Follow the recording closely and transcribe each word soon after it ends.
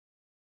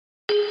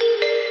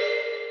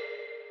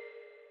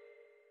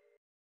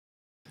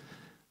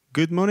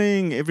Good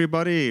morning,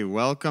 everybody.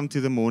 Welcome to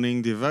the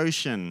morning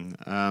devotion.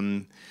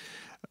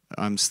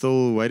 I'm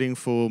still waiting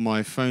for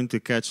my phone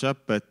to catch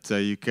up, but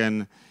you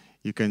can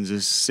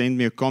just send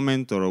me a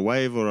comment or a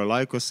wave or a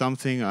like or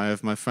something. I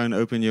have my phone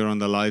open here on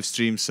the live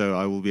stream, so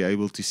I will be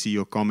able to see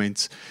your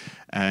comments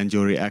and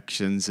your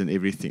reactions and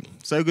everything.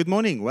 So good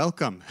morning,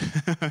 welcome.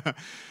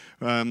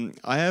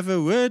 I have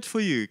a word for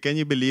you. Can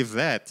you believe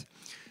that?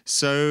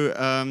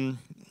 So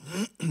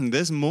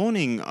this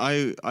morning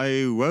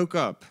I woke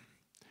up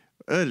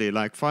early,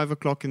 like 5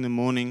 o'clock in the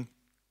morning,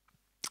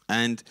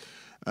 and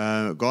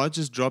God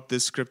just dropped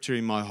this scripture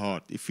in my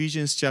heart.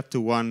 Ephesians chapter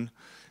 1,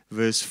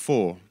 verse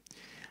 4.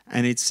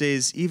 And it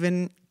says,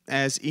 even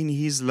as in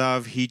His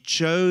love He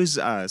chose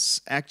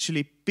us,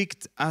 actually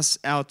picked us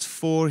out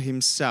for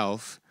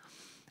Himself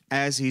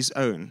as His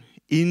own,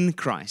 in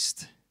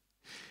Christ,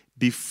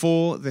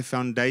 before the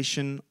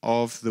foundation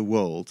of the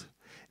world,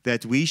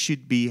 that we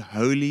should be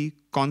holy,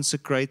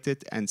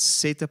 consecrated, and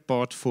set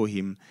apart for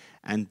Him,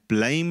 and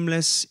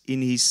blameless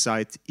in His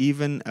sight,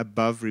 even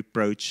above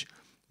reproach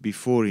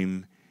before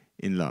Him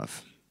in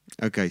love.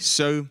 Okay,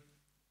 so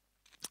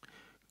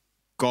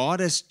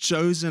God has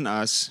chosen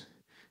us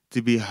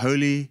to be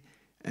holy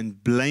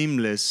and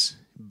blameless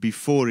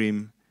before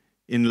Him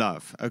in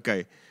love.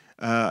 Okay,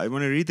 I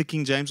want to read the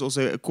King James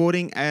also.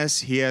 According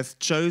as He hath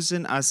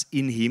chosen us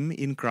in Him,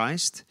 in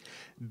Christ,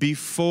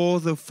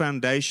 before the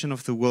foundation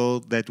of the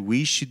world, that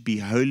we should be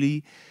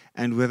holy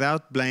and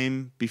without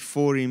blame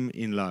before Him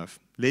in love.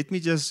 Let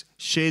me just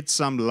shed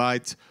some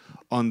light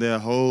on the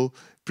whole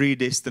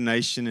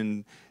predestination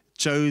and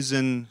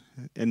chosen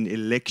and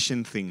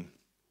election thing.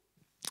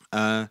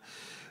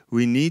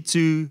 We need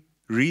to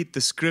read the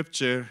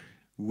scripture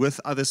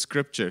with other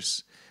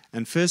scriptures.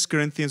 And 1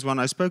 Corinthians 1,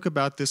 I spoke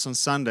about this on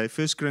Sunday.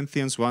 1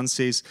 Corinthians 1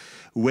 says,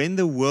 when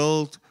the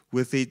world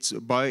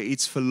by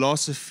its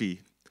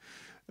philosophy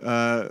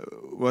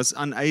was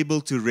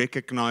unable to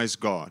recognize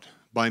God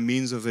by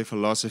means of their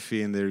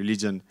philosophy and their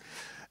religion,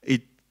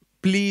 it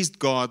pleased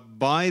God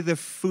by the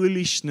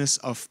foolishness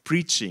of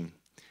preaching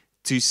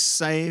to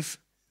save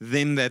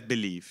them that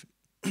believe.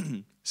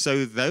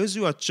 So those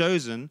who are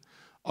chosen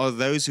are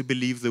those who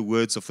believe the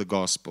words of the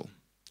gospel.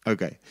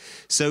 Okay,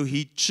 so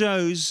He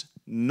chose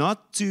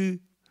not to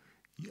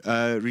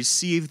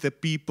receive the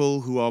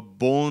people who are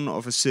born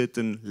of a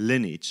certain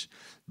lineage,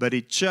 but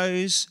He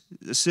chose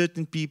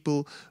certain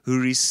people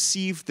who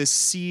receive the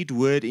seed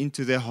word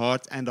into their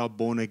heart and are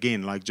born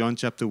again. Like John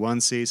chapter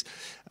 1 says,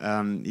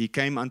 He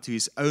came unto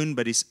His own,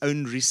 but His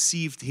own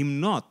received Him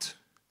not.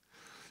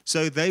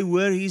 So they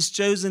were His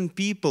chosen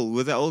people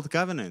with the old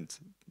covenant.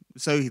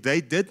 So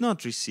they did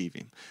not receive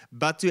Him.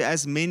 But to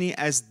as many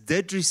as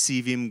did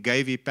receive Him,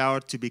 gave He power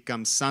to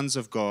become sons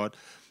of God,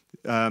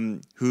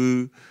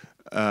 who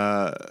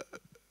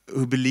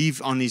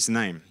believe on His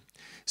name.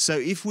 So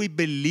if we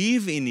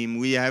believe in Him,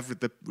 we have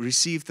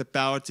received the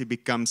power to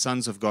become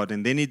sons of God.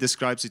 And then He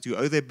describes it to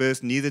owe their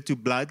birth neither to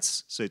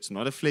bloods, so it's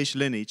not a flesh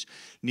lineage,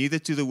 neither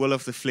to the will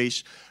of the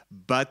flesh,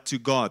 but to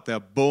God. They are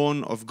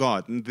born of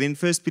God. And then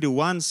 1 Peter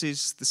 1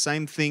 says the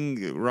same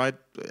thing right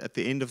at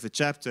the end of the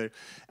chapter.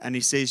 And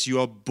he says, you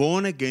are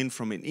born again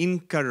from an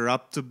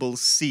incorruptible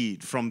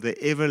seed, from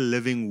the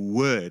ever-living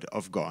word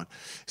of God.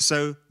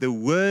 So the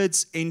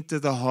words enter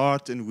the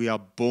heart and we are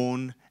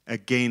born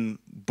again,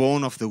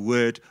 born of the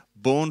word,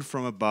 born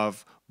from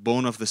above,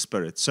 born of the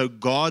Spirit. So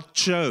God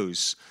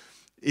chose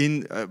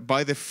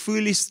by the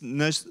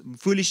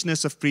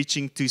foolishness of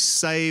preaching to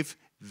save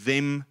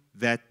them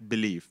that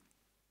believe.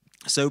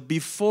 So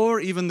before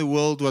even the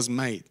world was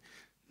made,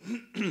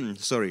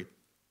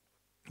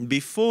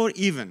 before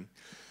even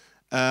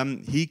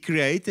He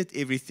created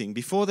everything,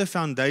 before the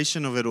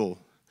foundation of it all,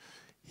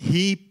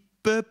 He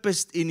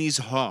purposed in His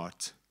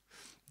heart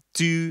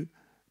to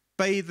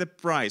pay the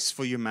price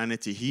for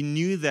humanity. He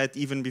knew that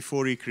even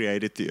before He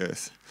created the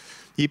earth.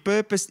 He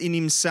purposed in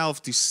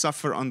Himself to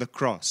suffer on the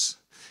cross.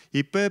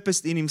 He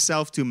purposed in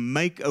Himself to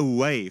make a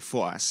way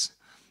for us.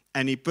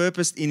 And He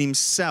purposed in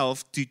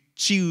Himself to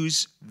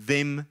choose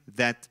them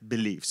that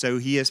believe. So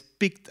He has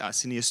picked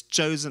us and He has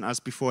chosen us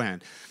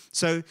beforehand.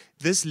 So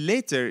this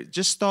letter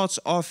just starts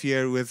off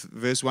here with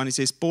verse 1. It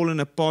says, Paul,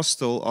 an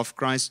apostle of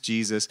Christ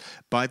Jesus,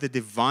 by the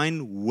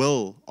divine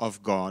will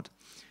of God,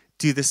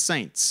 to the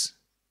saints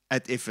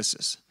at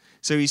Ephesus.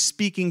 So he's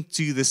speaking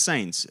to the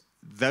saints.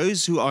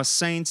 Those who are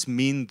saints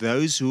mean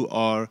those who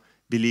are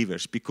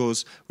believers,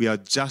 because we are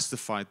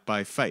justified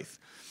by faith.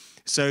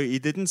 So he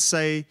didn't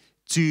say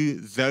to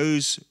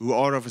those who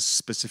are of a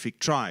specific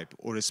tribe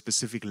or a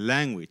specific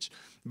language,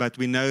 but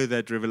we know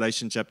that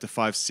Revelation chapter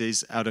 5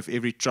 says, out of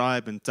every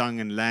tribe and tongue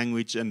and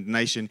language and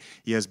nation,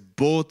 He has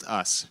bought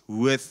us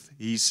with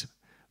His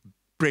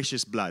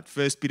precious blood.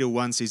 1 Peter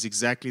 1 says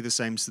exactly the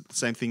same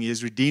thing. He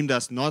has redeemed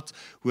us not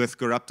with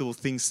corruptible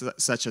things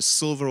such as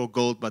silver or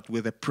gold, but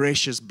with the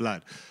precious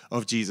blood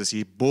of Jesus.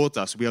 He bought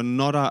us. We are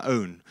not our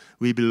own.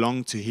 We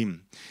belong to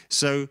Him.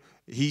 So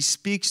He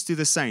speaks to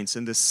the saints,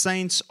 and the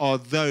saints are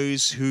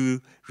those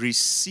who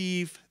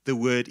receive the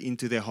word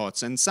into their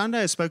hearts. And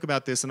Sunday I spoke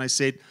about this, and I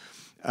said,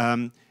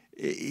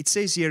 it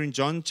says here in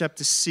John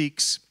chapter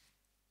 6,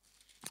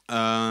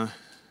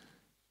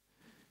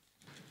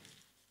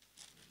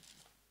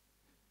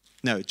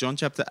 John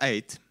chapter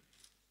 8.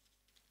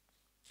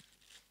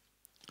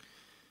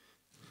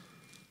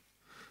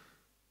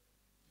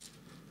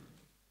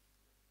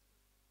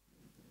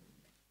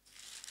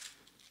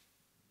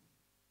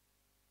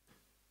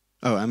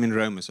 Oh, I'm in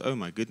Romans. Oh,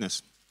 my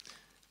goodness.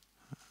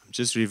 I'm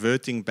just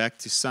reverting back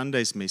to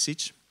Sunday's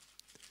message.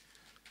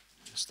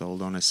 Just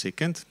hold on a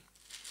second.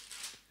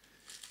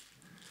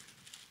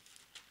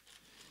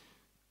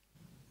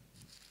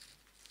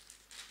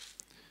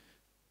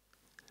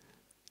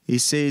 He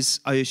says,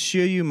 I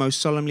assure you,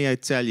 most solemnly I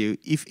tell you,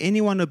 if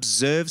anyone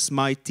observes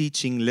my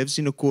teaching, lives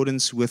in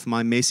accordance with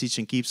my message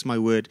and keeps my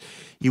word,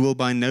 he will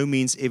by no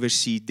means ever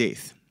see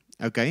death.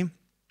 Okay?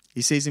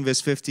 He says in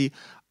verse 50,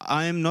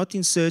 I am not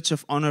in search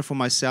of honor for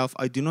myself.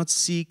 I do not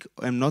seek,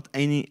 I am not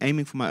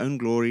aiming for my own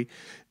glory.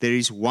 There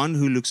is one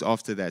who looks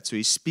after that. So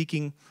he's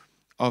speaking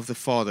of the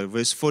Father.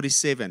 Verse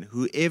 47,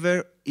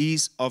 whoever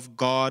is of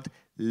God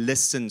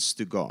listens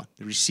to God,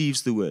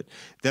 receives the word.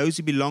 Those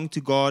who belong to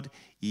God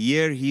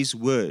hear his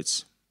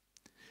words.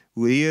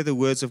 Who hear the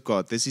words of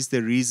God. This is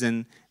the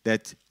reason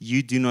that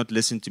you do not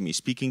listen to me,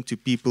 speaking to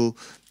people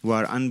who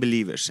are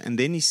unbelievers. And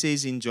then he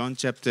says in John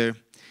chapter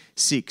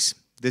 6,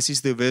 this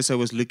is the verse I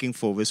was looking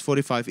for, verse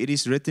 45, it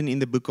is written in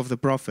the book of the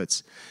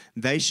prophets,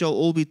 they shall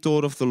all be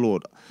taught of the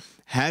Lord.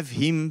 Have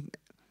him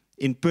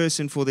in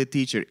person for their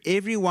teacher.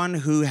 Everyone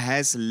who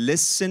has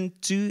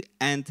listened to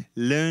and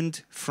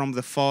learned from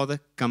the Father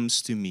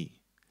comes to me.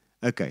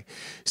 Okay,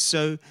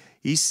 so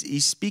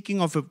he's speaking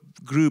of a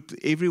group,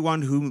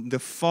 everyone whom the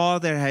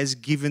Father has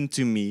given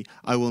to me,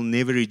 I will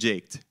never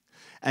reject.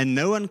 And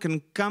no one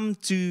can come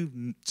to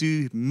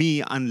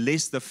me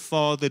unless the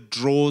Father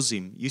draws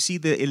him. You see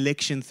the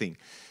election thing.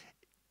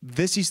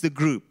 This is the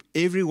group.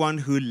 Everyone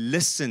who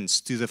listens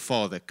to the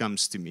Father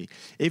comes to me.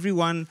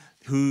 Everyone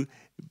who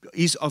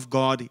is of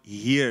God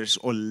hears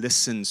or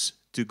listens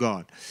to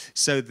God.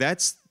 So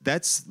that's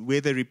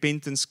where the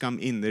repentance come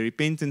in. The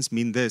repentance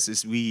means this,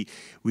 is we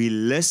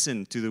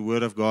listen to the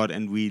word of God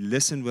and we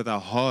listen with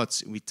our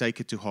hearts and we take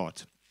it to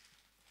heart.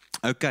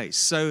 Okay,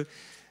 so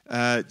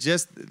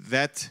just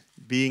that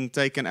being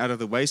taken out of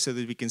the way so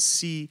that we can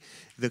see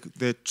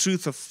the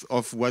truth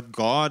of what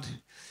God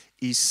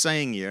is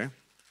saying here.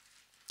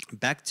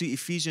 Back to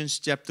Ephesians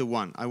chapter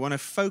 1. I want to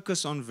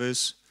focus on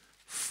verse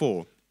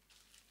 4.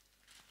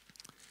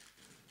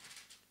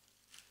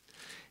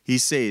 He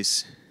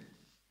says,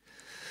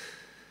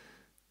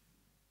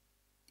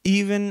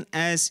 even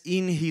as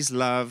in his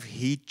love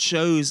he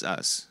chose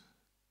us,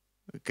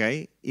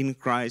 okay, in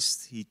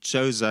Christ he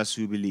chose us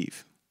who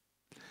believe,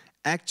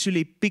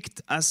 actually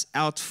picked us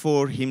out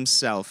for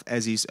himself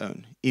as his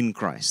own in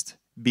Christ,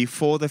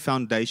 before the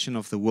foundation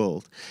of the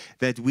world,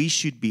 that we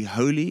should be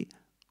holy,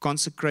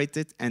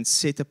 consecrated and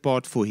set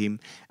apart for him,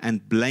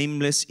 and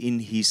blameless in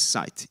his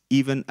sight,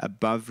 even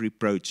above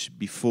reproach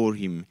before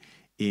him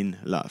in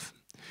love.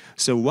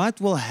 So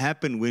what will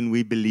happen when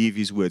we believe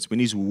his words, when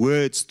his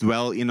words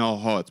dwell in our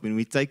heart, when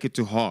we take it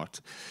to heart,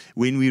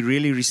 when we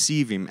really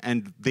receive him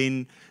and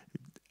then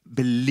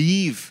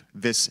believe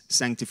this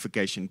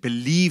sanctification,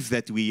 believe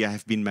that we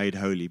have been made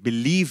holy,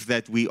 believe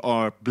that we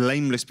are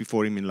blameless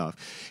before him in love,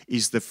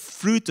 is the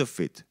fruit of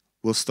it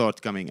will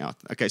start coming out.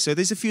 Okay, so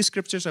there's a few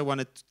scriptures I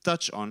wanted to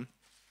touch on.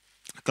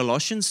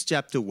 Colossians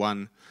chapter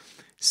 1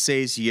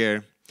 says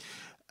here,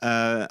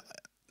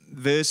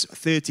 verse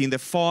 13, the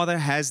Father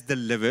has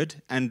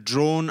delivered and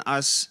drawn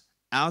us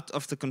out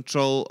of the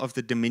control of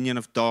the dominion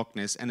of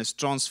darkness and has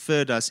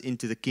transferred us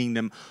into the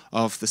kingdom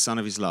of the Son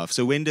of his love.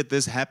 So when did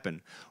this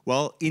happen?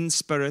 Well, in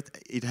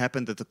spirit, it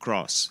happened at the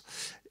cross.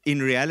 In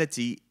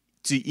reality,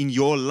 in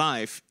your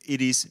life,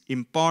 it is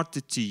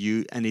imparted to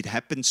you and it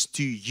happens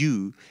to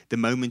you the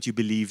moment you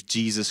believe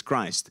Jesus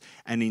Christ.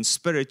 And in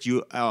spirit,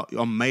 you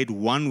are made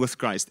one with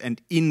Christ.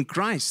 And in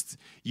Christ,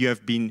 you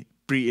have been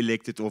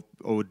pre-elected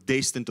or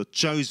destined or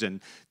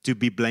chosen to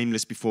be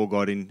blameless before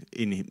God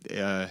in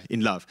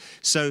love.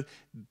 So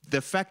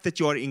the fact that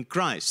you are in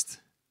Christ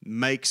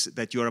makes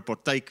that you are a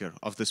partaker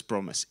of this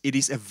promise. It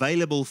is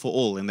available for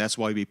all, and that's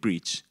why we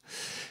preach.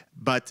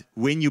 But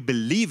when you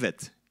believe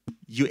it,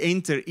 you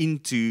enter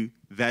into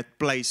that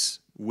place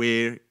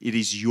where it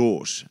is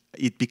yours.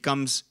 It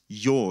becomes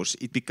yours.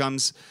 It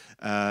becomes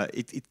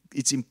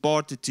it's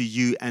imparted to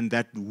you, and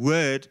that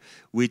word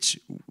which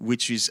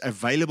is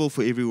available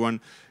for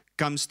everyone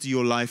comes to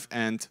your life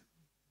and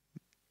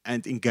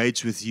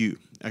engage with you.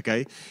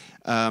 Okay,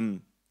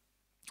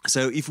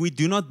 so if we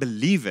do not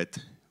believe it,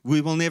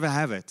 we will never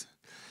have it.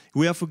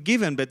 We are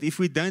forgiven, but if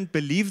we don't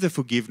believe the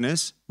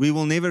forgiveness, we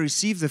will never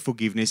receive the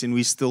forgiveness, and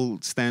we still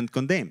stand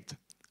condemned.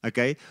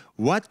 Okay,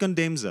 what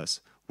condemns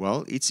us?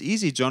 Well, it's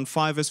easy. John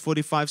 5 verse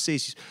 45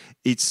 says,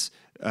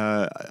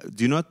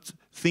 do not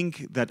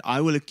think that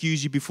I will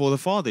accuse you before the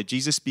Father.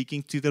 Jesus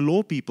speaking to the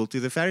law people, to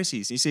the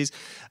Pharisees. He says,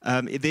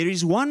 there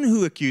is one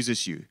who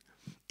accuses you.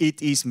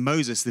 It is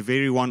Moses, the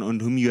very one on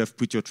whom you have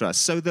put your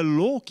trust. So the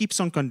law keeps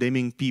on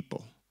condemning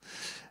people.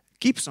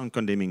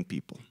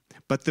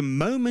 But the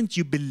moment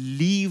you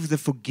believe the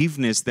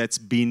forgiveness that's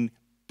been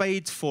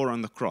paid for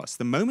on the cross,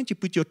 the moment you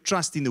put your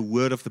trust in the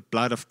word of the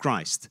blood of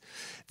Christ,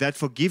 that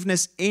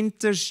forgiveness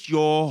enters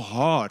your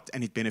heart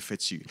and it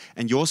benefits you.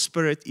 And your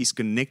spirit is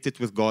connected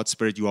with God's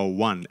spirit. You are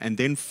one. And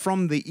then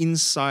from the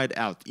inside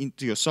out,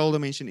 into your soul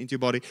dimension, into your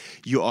body,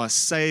 you are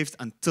saved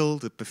until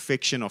the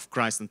perfection of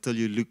Christ, until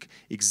you look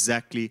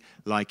exactly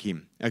like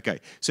Him. Okay,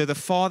 so the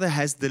Father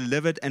has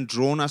delivered and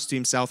drawn us to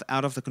Himself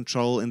out of the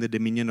control and the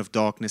dominion of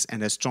darkness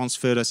and has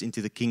transferred us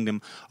into the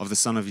kingdom of the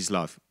Son of His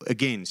love.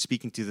 Again,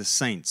 speaking to the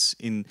saints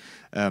in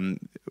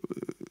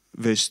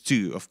verse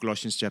 2 of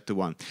Colossians chapter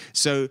 1.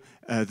 So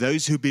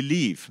those who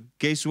believe,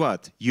 guess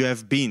what? You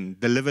have been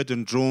delivered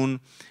and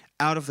drawn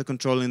out of the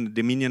control and the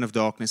dominion of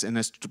darkness and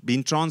has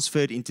been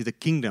transferred into the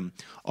kingdom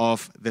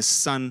of the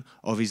Son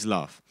of His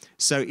love.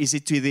 So is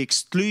it to the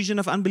exclusion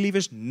of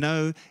unbelievers?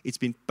 No, it's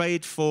been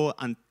paid for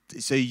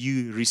so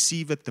you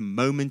receive it the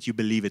moment you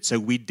believe it. So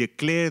we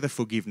declare the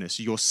forgiveness.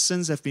 Your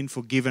sins have been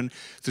forgiven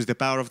through the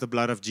power of the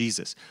blood of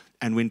Jesus.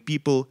 And when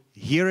people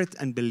hear it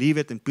and believe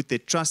it and put their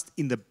trust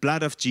in the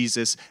blood of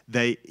Jesus,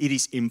 it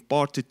is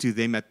imparted to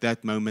them at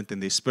that moment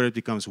and their spirit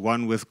becomes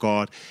one with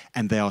God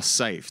and they are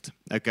saved.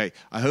 Okay,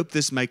 I hope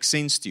this makes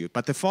sense to you.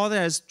 But the Father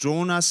has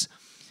drawn us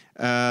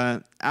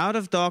out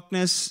of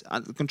darkness,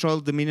 control,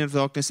 dominion of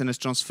darkness, and has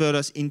transferred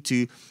us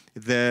into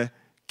the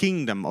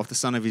kingdom of the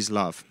Son of His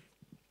love,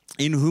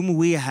 in whom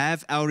we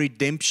have our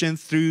redemption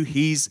through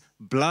His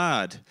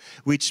blood,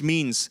 which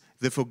means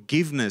the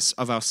forgiveness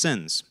of our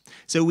sins.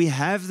 So we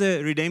have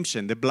the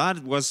redemption. The blood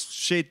was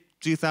shed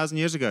 2,000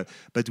 years ago,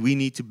 but we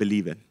need to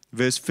believe it.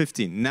 Verse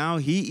 15, now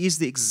He is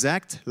the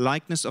exact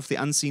likeness of the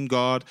unseen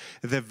God,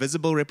 the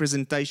visible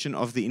representation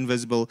of the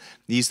invisible.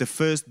 He is the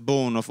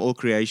firstborn of all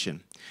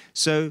creation.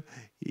 So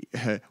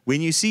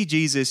when you see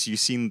Jesus, you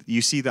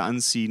see the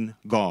unseen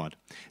God.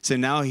 So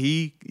now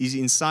He is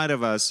inside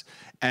of us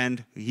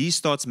and He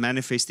starts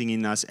manifesting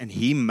in us and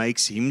He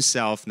makes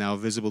Himself now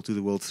visible to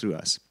the world through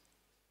us.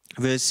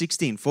 Verse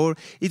 16, for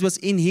it was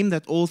in Him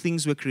that all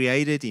things were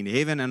created in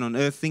heaven and on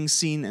earth, things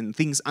seen and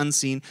things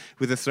unseen,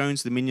 with the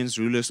thrones, dominions,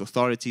 rulers,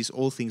 authorities,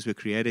 all things were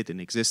created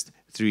and exist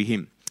through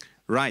Him.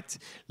 Right,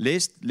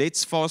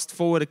 let's fast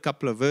forward a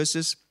couple of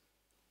verses.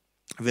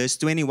 Verse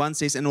 21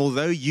 says, and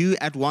although you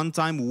at one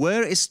time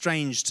were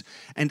estranged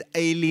and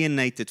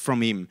alienated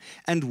from Him,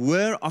 and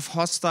were of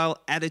hostile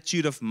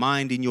attitude of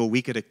mind in your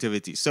wicked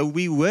activities. So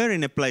we were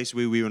in a place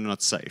where we were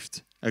not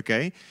saved,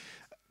 okay?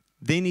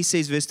 Then he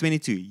says, verse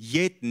 22,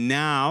 yet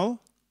now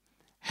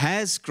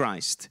has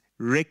Christ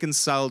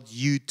reconciled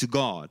you to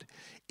God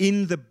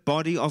in the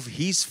body of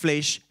His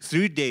flesh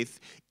through death,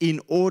 in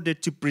order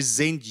to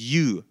present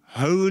you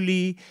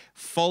holy,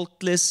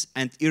 faultless,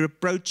 and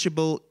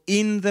irreproachable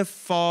in the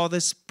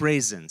Father's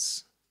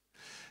presence.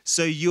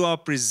 So you are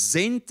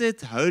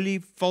presented holy,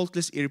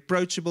 faultless,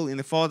 irreproachable in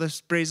the Father's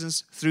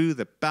presence through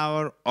the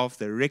power of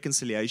the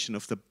reconciliation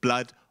of the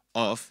blood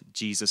of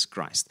Jesus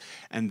Christ.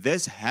 And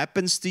this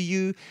happens to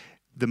you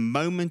the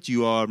moment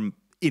you are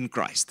in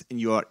Christ. And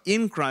you are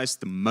in Christ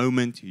the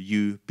moment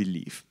you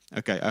believe.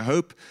 Okay, I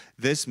hope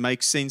this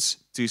makes sense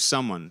to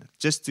someone,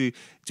 just to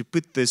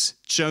put this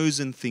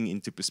chosen thing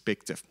into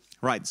perspective.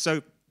 Right,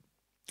 so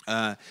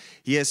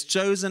He has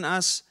chosen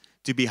us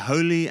to be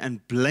holy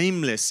and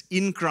blameless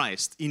in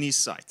Christ, in His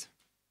sight,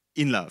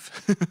 in love.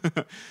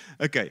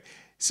 Okay,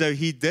 so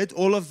He did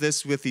all of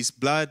this with His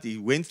blood. He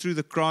went through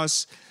the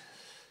cross,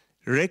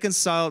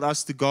 reconciled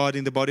us to God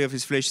in the body of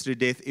His flesh through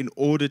death, in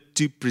order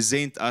to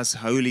present us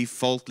holy,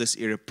 faultless,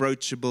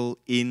 irreproachable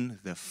in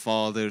the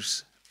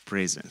Father's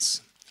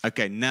presence.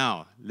 Okay,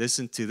 now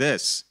listen to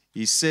this.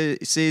 It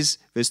says,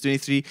 verse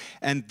 23,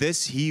 and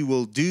this He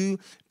will do,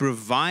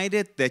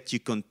 provided that you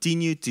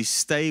continue to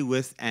stay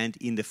with and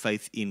in the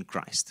faith in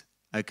Christ.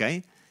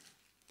 Okay?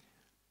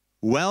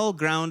 Well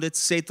grounded,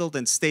 settled,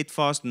 and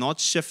steadfast, not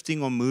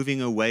shifting or moving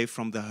away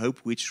from the hope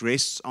which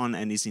rests on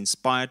and is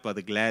inspired by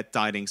the glad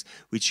tidings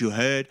which you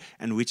heard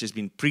and which has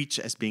been preached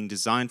as being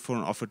designed for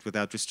and offered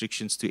without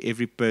restrictions to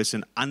every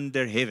person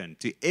under heaven.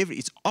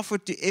 It's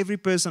offered to every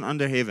person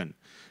under heaven,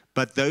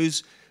 but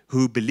those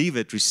who believe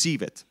it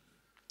receive it.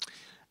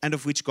 And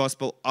of which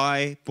gospel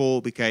I, Paul,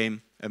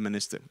 became a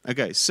minister.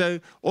 Okay, so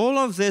all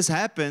of this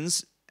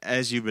happens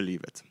as you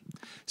believe it.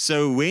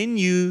 So when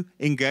you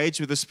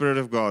engage with the Spirit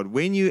of God,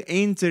 when you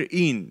enter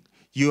in,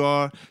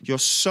 your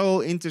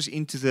soul enters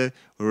into the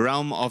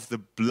realm of the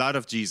blood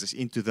of Jesus,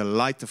 into the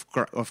light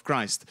of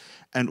Christ,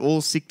 and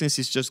all sickness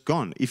is just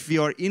gone. If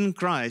you are in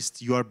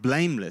Christ, you are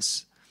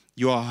blameless.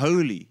 You are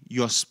holy,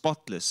 you are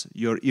spotless,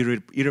 you are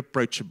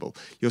irreproachable.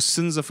 Your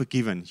sins are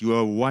forgiven, you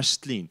are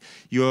washed clean.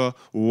 You are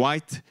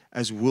white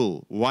as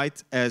wool,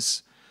 white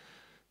as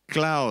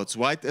clouds,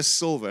 white as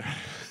silver.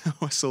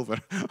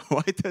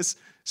 White as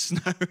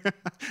snow.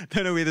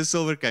 Don't know where the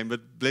silver came,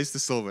 but bless the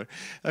silver.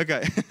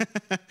 Okay,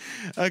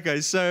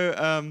 okay.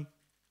 So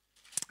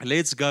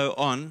let's go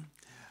on.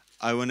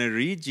 I want to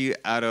read you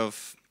out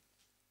of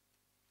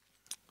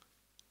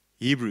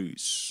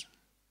Hebrews.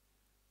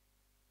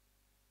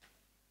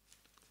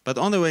 But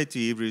on the way to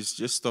Hebrews,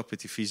 just stop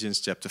at Ephesians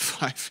chapter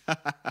 5.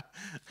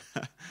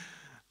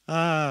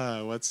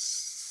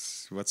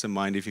 What's a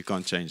mind if you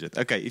can't change it?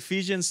 Okay,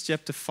 Ephesians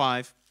chapter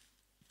 5.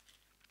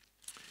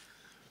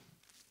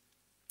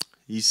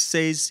 He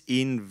says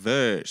in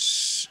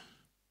verse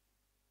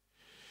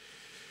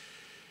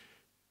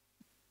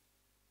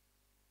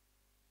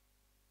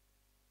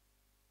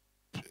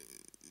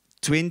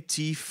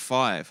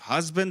 25,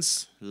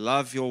 husbands,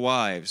 love your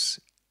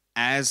wives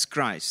as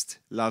Christ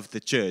loved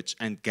the church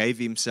and gave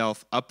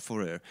himself up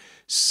for her,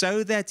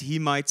 so that he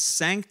might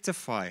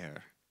sanctify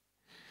her,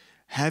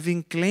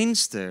 having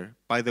cleansed her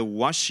by the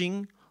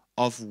washing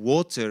of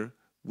water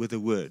with the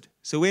word.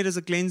 So where does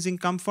the cleansing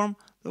come from?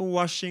 The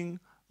washing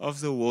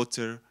of the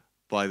water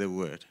by the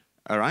word.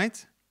 All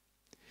right?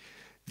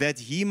 That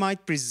he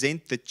might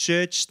present the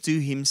church to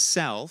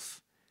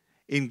himself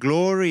in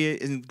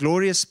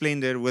glorious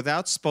splendor,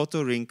 without spot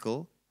or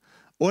wrinkle,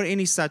 or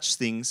any such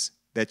things,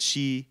 that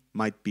she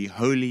might be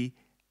holy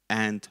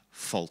and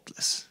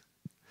faultless.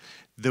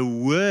 The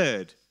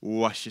word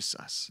washes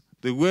us.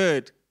 The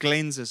word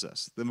cleanses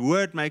us. The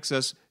word makes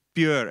us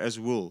pure as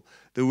wool.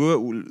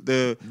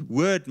 The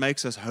word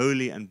makes us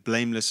holy and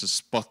blameless as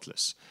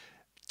spotless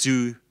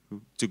to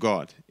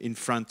God, in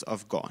front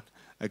of God.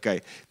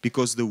 Okay,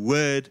 because the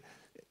word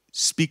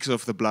speaks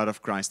of the blood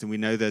of Christ, and we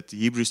know that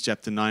Hebrews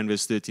chapter 9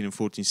 verse 13 and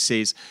 14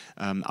 says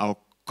our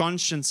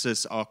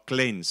consciences are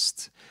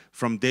cleansed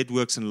from dead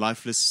works and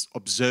lifeless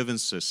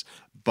observances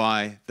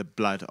by the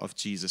blood of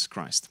Jesus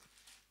Christ.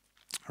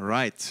 All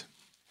right.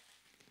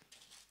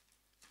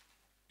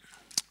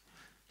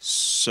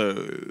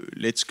 So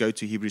let's go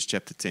to Hebrews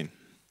chapter 10.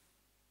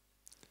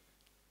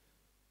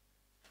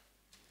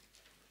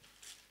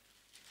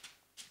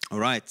 All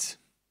right.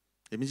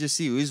 Let me just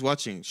see who is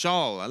watching.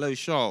 Shaul. Hello,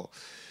 Shaul.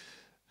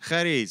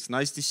 Gerrit, it's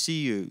nice to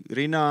see you.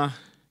 Rina.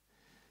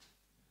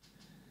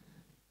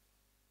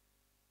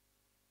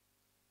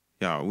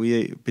 Yeah,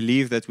 we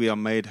believe that we are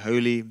made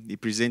holy. He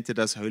presented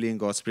us holy in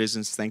God's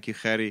presence. Thank you,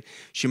 Gerrit.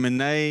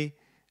 Shimene,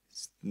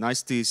 it's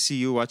nice to see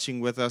you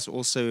watching with us.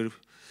 Also,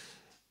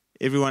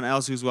 everyone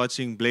else who's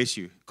watching, bless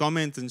you.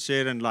 Comment and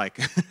share and like.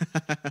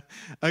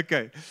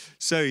 Okay,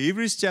 so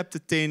Hebrews chapter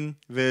 10,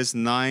 verse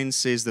 9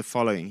 says the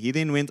following. He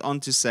then went on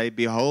to say,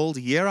 behold,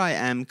 here I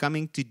am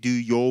coming to do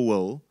your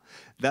will.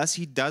 Thus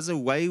he does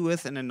away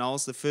with and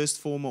annuls the first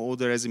former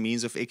order as a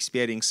means of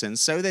expiating sin,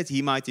 so that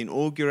he might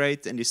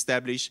inaugurate and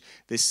establish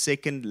the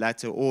second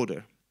latter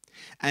order.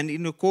 And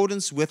in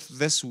accordance with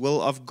this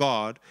will of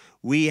God,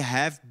 we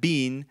have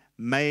been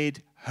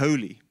made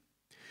holy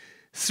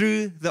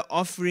through the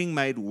offering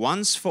made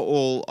once for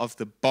all of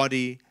the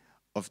body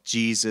of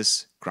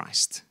Jesus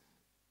Christ.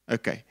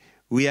 Okay,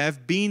 we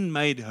have been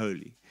made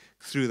holy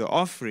through the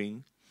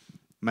offering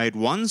made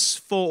once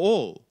for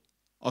all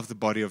of the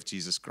body of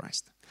Jesus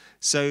Christ.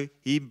 So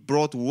he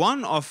brought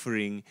one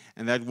offering,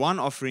 and that one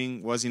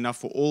offering was enough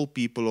for all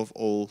people of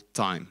all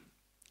time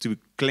to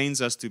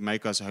cleanse us, to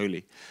make us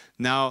holy.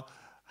 Now,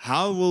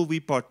 how will we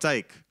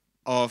partake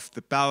of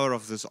the power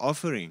of this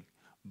offering?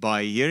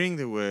 By hearing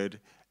the word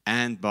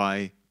and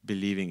by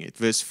believing it.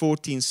 Verse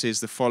 14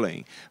 says the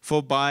following,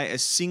 for by a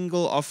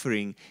single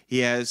offering he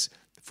has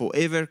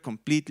forever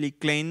completely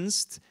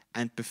cleansed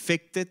and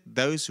perfected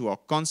those who are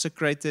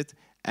consecrated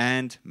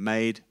and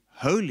made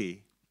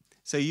holy.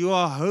 So you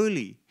are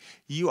holy.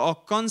 You are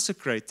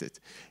consecrated.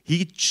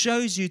 He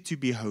chose you to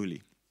be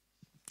holy.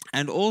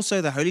 And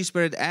also the Holy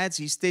Spirit adds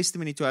his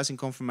testimony to us in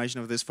confirmation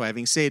of this, for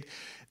having said,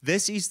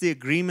 this is the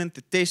agreement,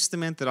 the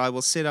testament that I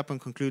will set up and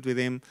conclude with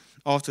them.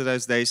 After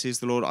those days, says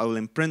the Lord, I will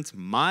imprint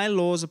my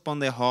laws upon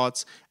their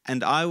hearts,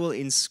 and I will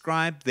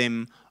inscribe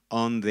them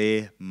on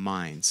their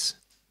minds.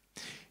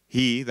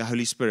 He, the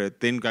Holy Spirit,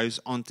 then goes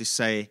on to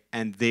say,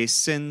 and their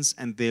sins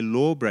and their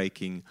law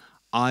breaking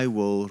I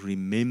will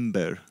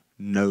remember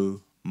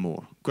no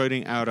more.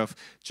 Quoting out of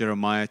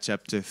Jeremiah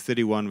chapter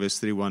 31, verse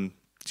 31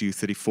 to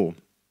 34.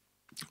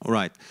 All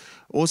right.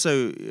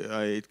 Also,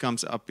 it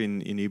comes up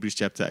in Hebrews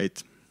chapter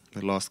 8,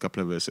 the last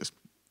couple of verses.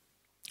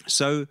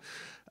 So,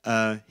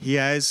 he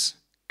has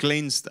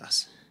cleansed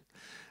us.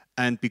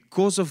 And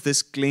because of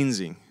this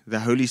cleansing, the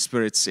Holy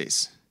Spirit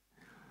says,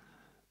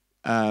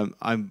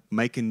 I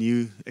make a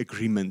new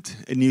agreement,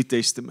 a new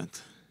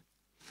testament.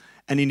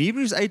 And in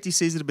Hebrews 8, he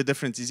says it a bit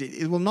different. He said,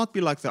 it will not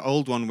be like the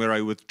old one where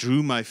I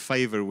withdrew my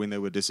favor when they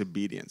were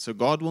disobedient. So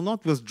God will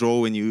not withdraw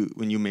when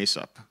you mess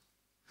up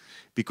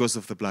because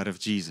of the blood of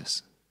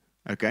Jesus.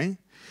 Okay?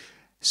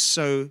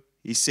 So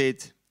he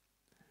said,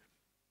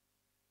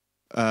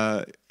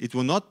 it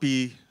will not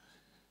be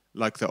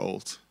like the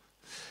old.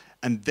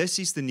 And this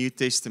is the New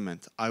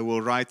Testament. I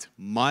will write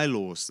my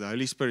laws, the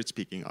Holy Spirit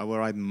speaking. I will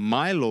write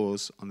my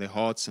laws on their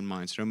hearts and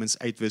minds. Romans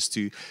 8 verse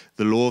 2,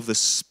 the law of the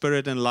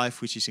Spirit and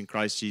life which is in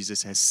Christ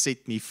Jesus has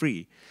set me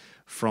free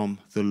from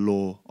the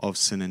law of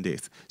sin and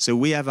death. So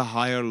we have a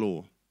higher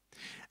law.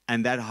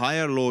 And that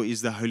higher law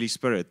is the Holy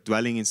Spirit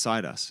dwelling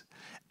inside us.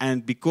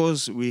 And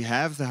because we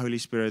have the Holy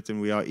Spirit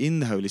and we are in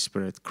the Holy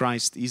Spirit,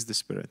 Christ is the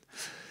Spirit,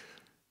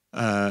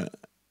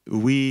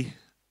 we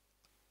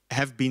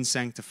have been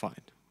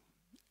sanctified.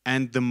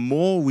 And the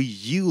more we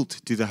yield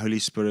to the Holy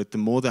Spirit, the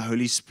more the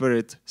Holy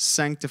Spirit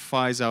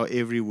sanctifies our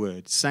every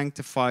word,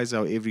 sanctifies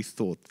our every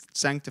thought,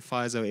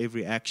 sanctifies our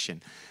every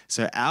action.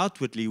 So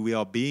outwardly we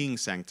are being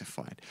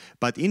sanctified,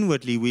 but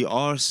inwardly we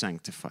are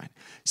sanctified.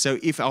 So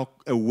if our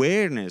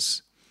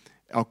awareness,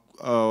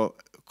 our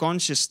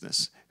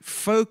consciousness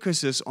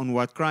focuses on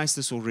what Christ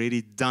has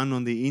already done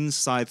on the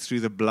inside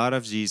through the blood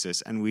of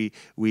Jesus, and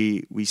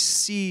we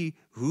see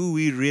who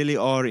we really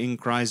are in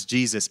Christ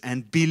Jesus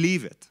and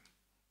believe it.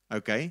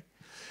 Okay,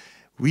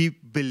 we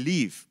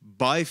believe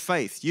by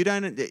faith.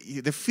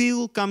 The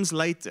feel comes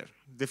later.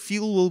 The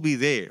feel will be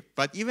there.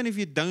 But even if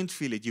you don't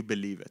feel it, you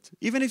believe it.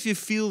 Even if you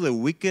feel the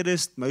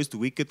wickedest, most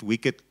wicked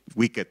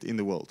in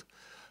the world,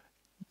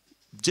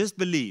 just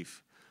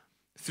believe.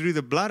 Through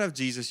the blood of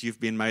Jesus,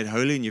 you've been made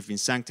holy and you've been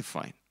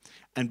sanctified.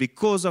 And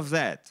because of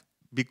that,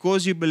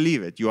 because you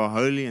believe it, you are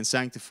holy and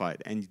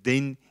sanctified. And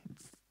then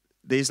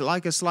there's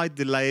like a slight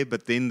delay,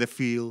 but then the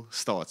feel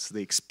starts.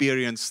 The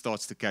experience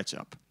starts to catch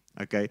up.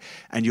 Okay,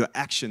 and your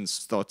actions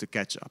start to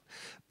catch up,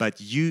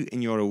 but you,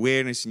 in your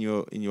awareness, in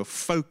your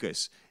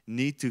focus,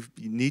 need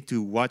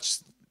to watch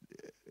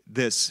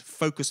this,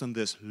 focus on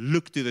this,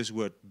 look to this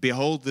word,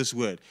 behold this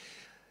word.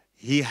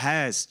 He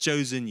has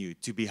chosen you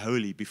to be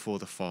holy before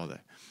the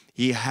Father.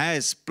 He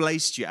has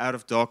placed you out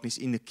of darkness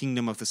in the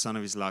kingdom of the Son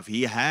of His love.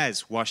 He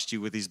has washed you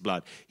with His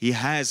blood. He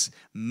has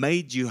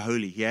made you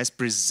holy. He has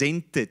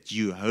presented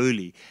you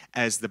holy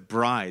as the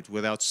bride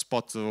without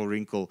spot or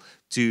wrinkle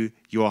to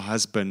your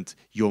husband,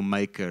 your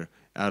maker,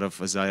 out of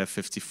Isaiah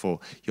 54.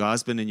 Your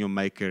husband and your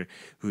maker,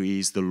 who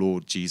is the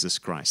Lord Jesus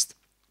Christ.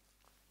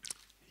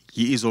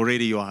 He is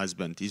already your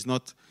husband. He's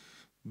not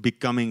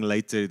becoming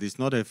later. There's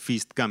not a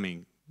feast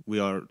coming. We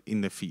are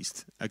in the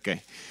feast.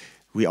 Okay.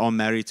 We are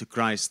married to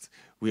Christ.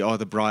 We are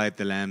the bride,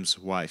 the Lamb's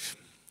wife.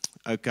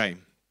 Okay.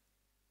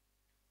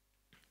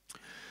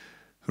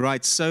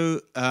 Right,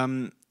 so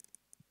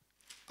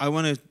I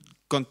want to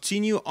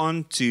continue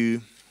on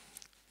to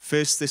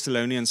 1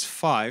 Thessalonians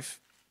 5,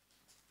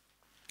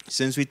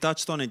 since we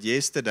touched on it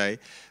yesterday,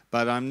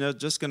 but I'm not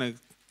just going to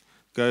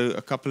go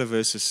a couple of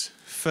verses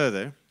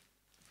further.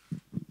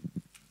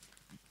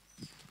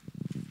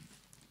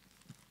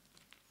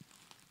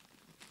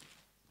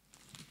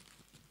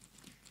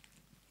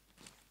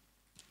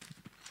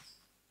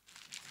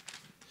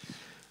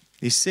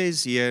 He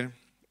says here,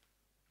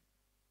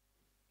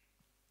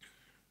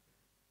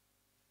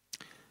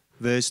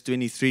 verse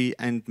 23,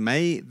 and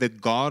may the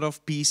God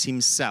of peace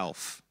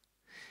Himself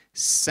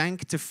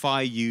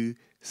sanctify you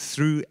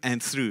through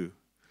and through,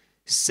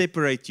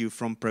 separate you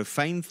from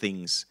profane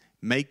things,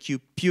 make you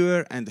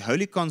pure and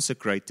wholly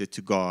consecrated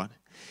to God,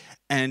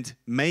 and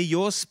may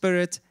your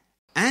spirit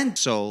and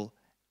soul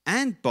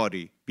and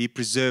body be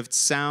preserved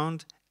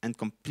sound and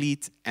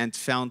complete and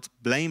found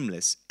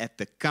blameless at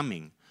the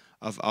coming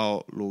of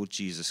our Lord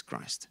Jesus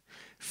Christ.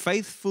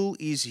 Faithful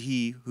is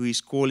He who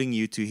is calling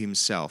you to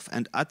Himself,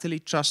 and utterly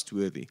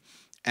trustworthy,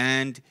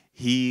 and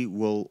He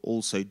will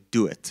also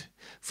do it.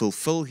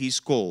 Fulfill His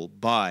call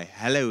by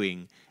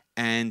hallowing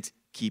and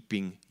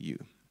keeping you.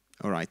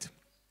 All right.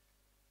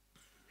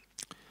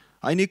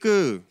 Hi,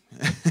 Nico.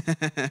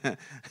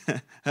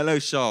 Hello,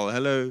 Charles.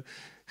 Hello,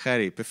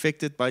 Harry.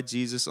 Perfected by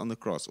Jesus on the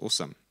cross.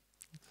 Awesome.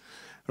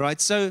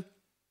 Right, so,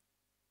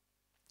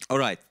 all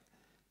right.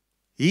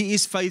 He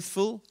is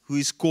faithful who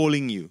is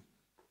calling you.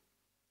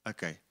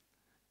 Okay.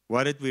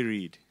 What did we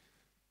read?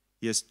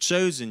 He has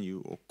chosen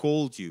you or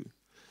called you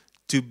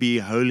to be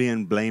holy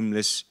and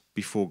blameless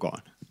before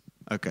God.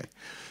 Okay.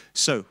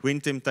 So,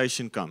 when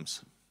temptation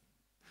comes,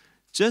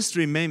 just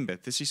remember,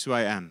 this is who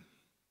I am.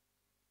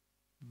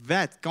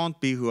 That can't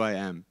be who I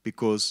am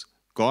because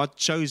God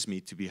chose me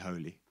to be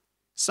holy.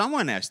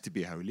 Someone has to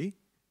be holy,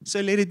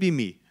 so let it be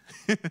me.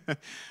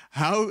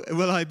 How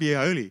will I be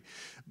holy?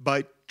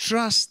 By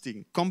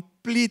trusting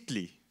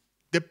completely,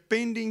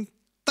 depending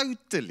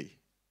totally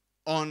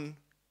on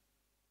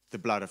the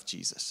blood of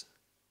Jesus,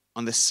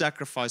 on the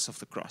sacrifice of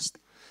the cross.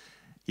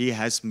 He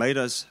has made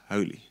us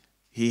holy.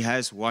 He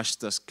has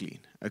washed us clean.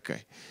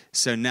 Okay,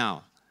 so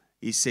now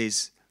He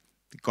says,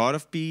 the God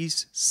of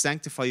peace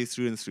sanctify you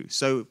through and through.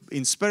 So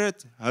in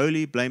spirit,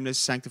 holy, blameless,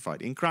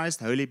 sanctified. In Christ,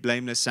 holy,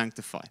 blameless,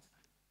 sanctified.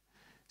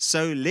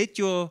 So let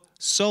your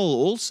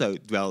soul also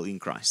dwell in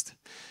Christ.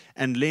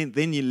 And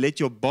then you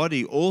let your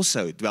body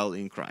also dwell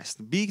in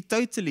Christ. Be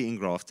totally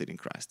engrafted in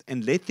Christ.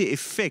 And let the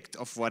effect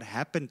of what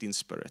happened in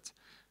spirit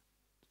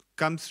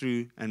come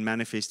through and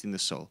manifest in the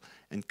soul.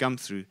 And come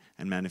through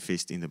and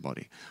manifest in the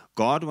body.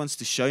 God wants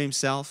to show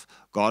Himself.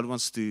 God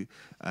wants to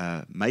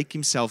make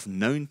Himself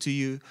known to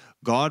you.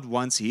 God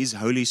wants His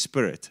Holy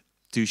Spirit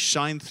to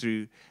shine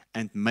through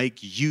and make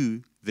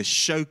you the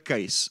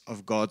showcase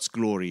of God's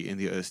glory in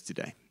the earth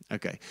today.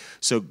 Okay,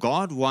 so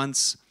God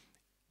wants...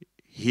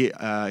 He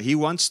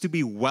wants to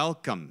be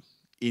welcome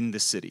in the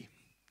city.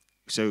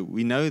 So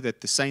we know that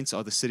the saints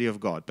are the city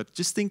of God. But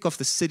just think of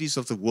the cities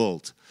of the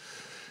world.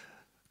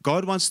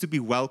 God wants to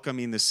be welcome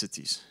in the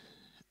cities.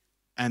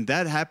 And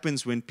that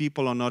happens when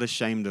people are not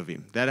ashamed of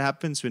him. That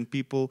happens when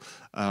people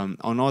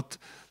are not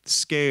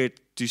scared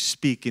to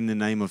speak in the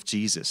name of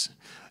Jesus.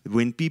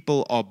 When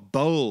people are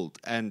bold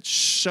and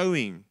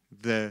showing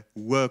the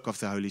work of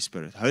the Holy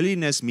Spirit.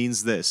 Holiness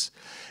means this,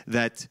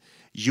 that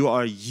you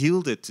are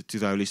yielded to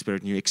the Holy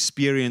Spirit and you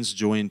experience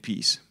joy and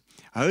peace.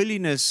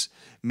 Holiness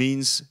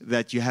means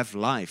that you have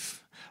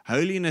life.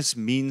 Holiness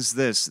means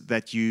this,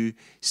 that you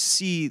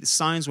see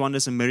signs,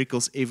 wonders, and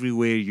miracles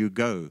everywhere you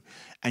go.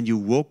 And you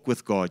walk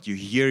with God. You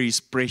hear His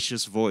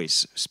precious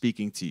voice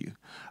speaking to you.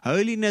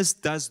 Holiness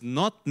does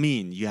not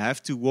mean you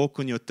have to walk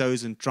on your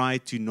toes and try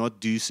to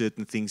not do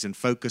certain things and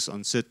focus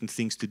on certain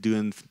things to do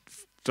and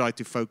try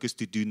to focus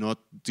to do not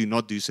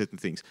do certain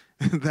things.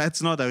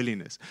 That's not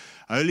holiness.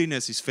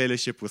 Holiness is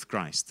fellowship with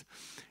Christ.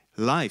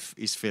 Life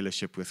is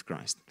fellowship with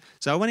Christ.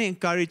 So I want to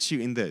encourage you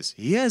in this.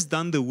 He has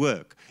done the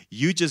work.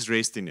 You just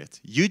rest in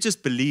it. You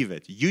just believe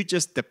it. You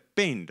just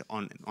depend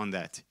on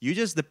that. You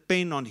just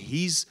depend on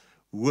His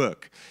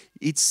work.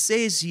 It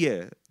says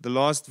here, the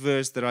last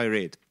verse that I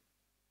read,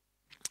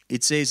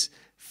 it says,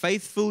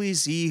 faithful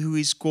is He who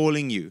is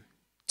calling you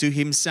to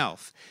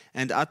Himself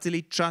and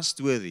utterly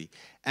trustworthy,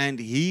 and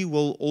He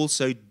will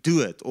also do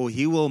it, or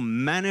He will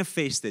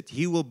manifest it.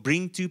 He will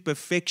bring to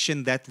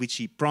perfection that which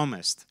He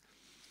promised.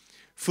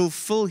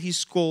 Fulfill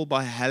His call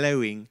by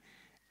hallowing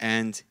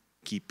and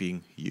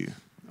keeping you.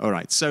 All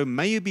right, so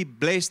may you be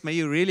blessed. May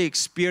you really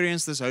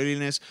experience this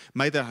holiness.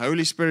 May the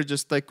Holy Spirit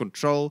just take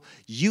control.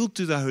 Yield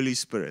to the Holy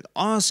Spirit.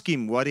 Ask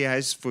Him what He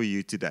has for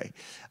you today.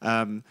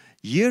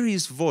 Hear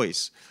His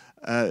voice.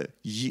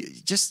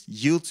 Just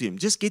yield to Him.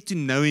 Just get to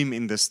know Him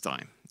in this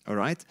time. All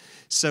right?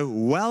 So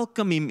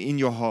welcome Him in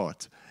your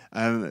heart.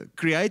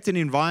 Create an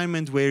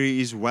environment where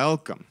He is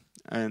welcome.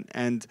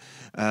 And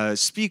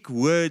speak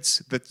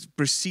words that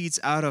proceeds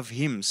out of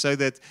Him so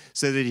that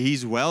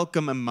He's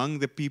welcome among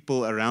the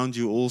people around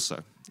you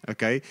also.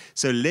 Okay,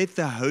 so let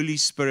the Holy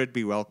Spirit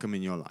be welcome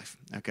in your life.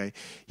 Okay,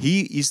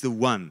 He is the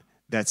one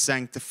that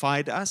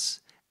sanctified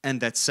us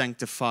and that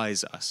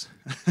sanctifies us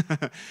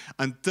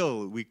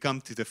until we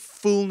come to the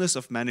fullness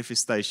of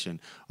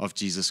manifestation of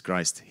Jesus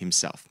Christ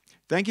Himself.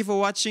 Thank you for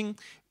watching.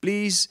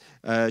 Please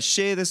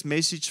share this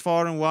message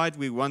far and wide.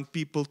 We want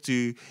people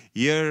to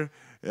hear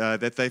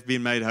that they've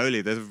been made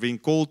holy, that they've been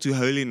called to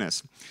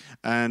holiness,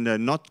 and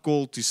not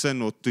called to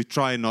sin or to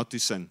try not to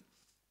sin,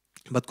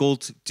 but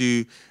called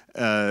to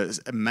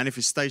a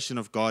manifestation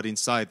of God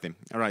inside them.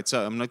 All right,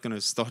 so I'm not going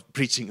to start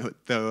preaching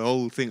the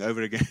whole thing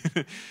over again.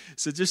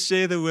 So just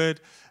share the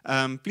word.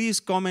 Please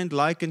comment,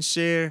 like, and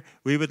share.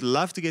 We would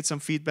love to get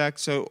some feedback.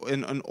 So,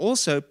 and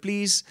also,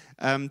 please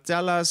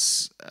tell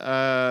us,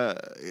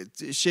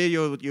 share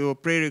your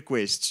prayer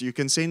requests. You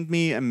can send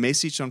me a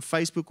message on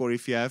Facebook, or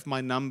if you have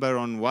my number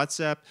on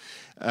WhatsApp,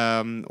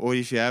 or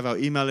if you have our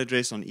email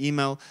address on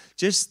email,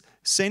 just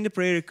send a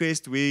prayer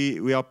request.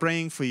 We are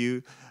praying for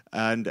you.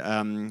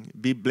 And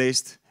be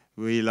blessed.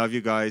 We love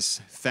you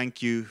guys.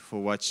 Thank you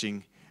for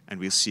watching, and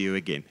we'll see you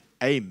again.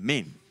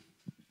 Amen.